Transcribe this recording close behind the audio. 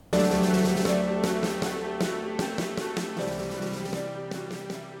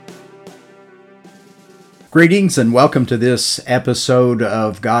Greetings and welcome to this episode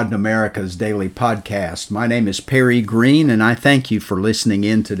of God in America's Daily Podcast. My name is Perry Green and I thank you for listening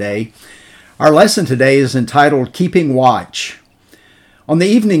in today. Our lesson today is entitled Keeping Watch. On the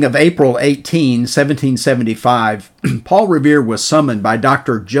evening of April 18, 1775, Paul Revere was summoned by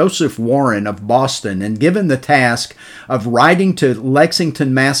Dr. Joseph Warren of Boston and given the task of riding to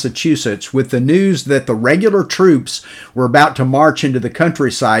Lexington, Massachusetts with the news that the regular troops were about to march into the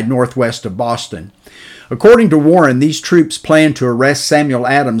countryside northwest of Boston. According to Warren, these troops planned to arrest Samuel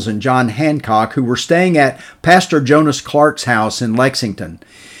Adams and John Hancock, who were staying at Pastor Jonas Clark's house in Lexington.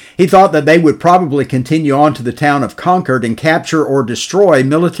 He thought that they would probably continue on to the town of Concord and capture or destroy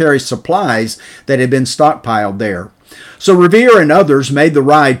military supplies that had been stockpiled there. So Revere and others made the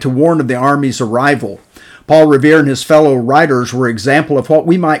ride to warn of the army's arrival. Paul Revere and his fellow riders were an example of what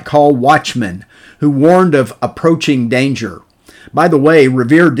we might call watchmen, who warned of approaching danger. By the way,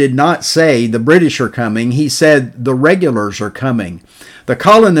 Revere did not say the British are coming. He said the regulars are coming. The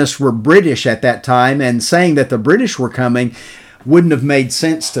colonists were British at that time, and saying that the British were coming wouldn't have made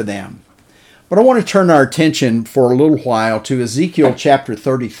sense to them. But I want to turn our attention for a little while to Ezekiel chapter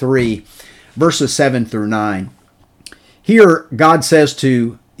 33, verses 7 through 9. Here, God says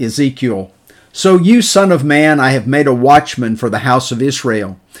to Ezekiel, "So you, son of man, I have made a watchman for the house of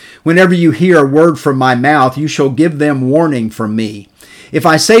Israel. Whenever you hear a word from my mouth, you shall give them warning from me. If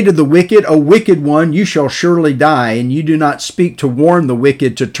I say to the wicked, O wicked one, you shall surely die, and you do not speak to warn the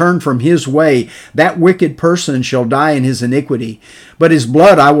wicked to turn from his way, that wicked person shall die in his iniquity. But his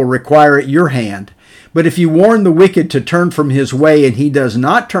blood I will require at your hand. But if you warn the wicked to turn from his way, and he does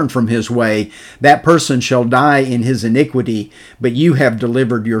not turn from his way, that person shall die in his iniquity, but you have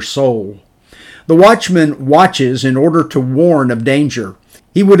delivered your soul." The watchman watches in order to warn of danger.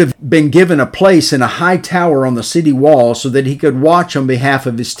 He would have been given a place in a high tower on the city wall so that he could watch on behalf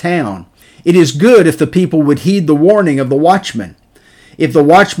of his town. It is good if the people would heed the warning of the watchman. If the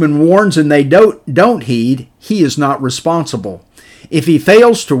watchman warns and they don't heed, he is not responsible. If he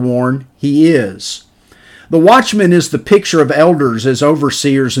fails to warn, he is. The watchman is the picture of elders as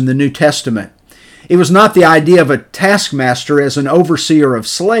overseers in the New Testament. It was not the idea of a taskmaster as an overseer of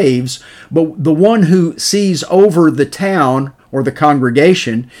slaves, but the one who sees over the town or the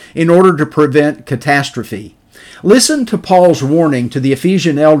congregation in order to prevent catastrophe. Listen to Paul's warning to the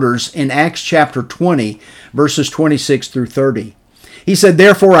Ephesian elders in Acts chapter 20, verses 26 through 30. He said,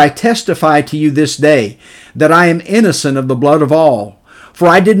 "Therefore I testify to you this day that I am innocent of the blood of all, for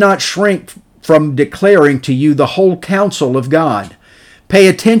I did not shrink from declaring to you the whole counsel of God. Pay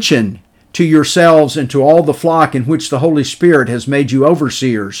attention to yourselves and to all the flock in which the Holy Spirit has made you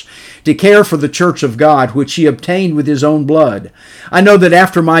overseers, to care for the church of God, which he obtained with his own blood. I know that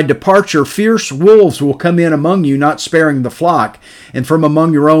after my departure, fierce wolves will come in among you, not sparing the flock, and from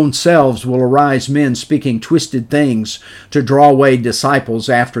among your own selves will arise men speaking twisted things to draw away disciples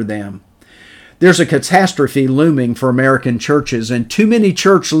after them." There's a catastrophe looming for American churches, and too many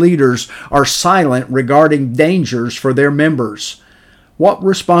church leaders are silent regarding dangers for their members. What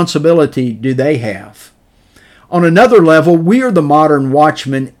responsibility do they have? On another level, we are the modern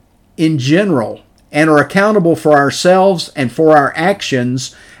watchmen in general and are accountable for ourselves and for our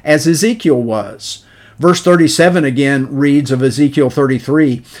actions as Ezekiel was. Verse 37 again reads of Ezekiel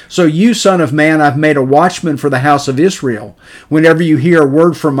 33, "So you, son of man, I've made a watchman for the house of Israel. Whenever you hear a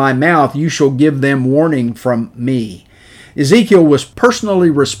word from my mouth, you shall give them warning from me." Ezekiel was personally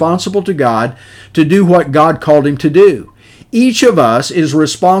responsible to God to do what God called him to do. Each of us is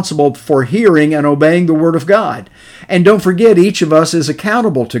responsible for hearing and obeying the Word of God. And don't forget, each of us is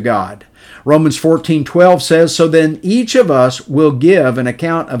accountable to God. Romans 14:12 says, "So then each of us will give an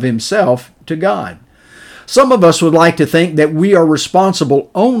account of himself to God." Some of us would like to think that we are responsible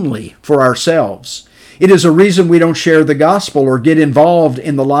only for ourselves. It is a reason we don't share the gospel or get involved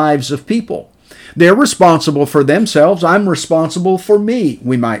in the lives of people. They're responsible for themselves. I'm responsible for me,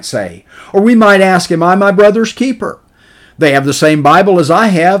 we might say. Or we might ask, am I my brother's keeper? They have the same Bible as I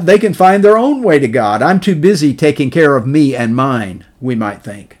have. They can find their own way to God. I'm too busy taking care of me and mine, we might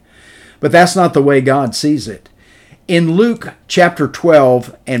think. But that's not the way God sees it. In Luke chapter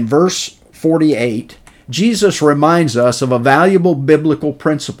 12 and verse 48, Jesus reminds us of a valuable biblical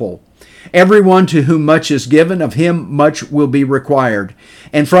principle. Everyone to whom much is given, of him much will be required.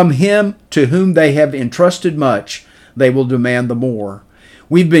 And from him to whom they have entrusted much, they will demand the more.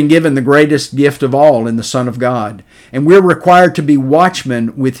 We've been given the greatest gift of all in the Son of God, and we're required to be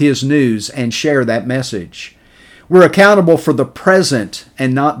watchmen with his news and share that message. We're accountable for the present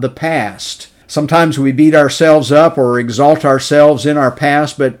and not the past. Sometimes we beat ourselves up or exalt ourselves in our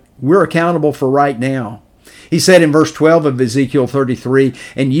past, but we're accountable for right now. He said in verse 12 of Ezekiel 33,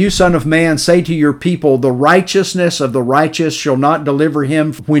 "And you, son of man, say to your people, the righteousness of the righteous shall not deliver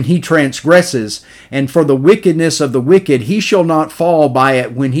him when he transgresses, and for the wickedness of the wicked he shall not fall by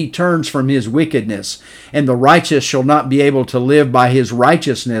it when he turns from his wickedness, and the righteous shall not be able to live by his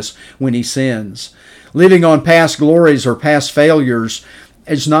righteousness when he sins." Living on past glories or past failures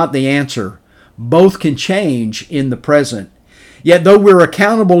is not the answer. Both can change in the present. Yet though we're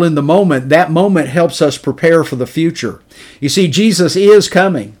accountable in the moment, that moment helps us prepare for the future. You see, Jesus is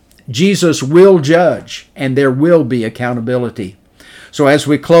coming. Jesus will judge, and there will be accountability. So as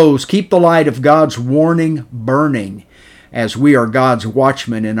we close, keep the light of God's warning burning as we are God's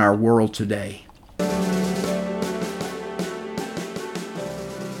watchmen in our world today.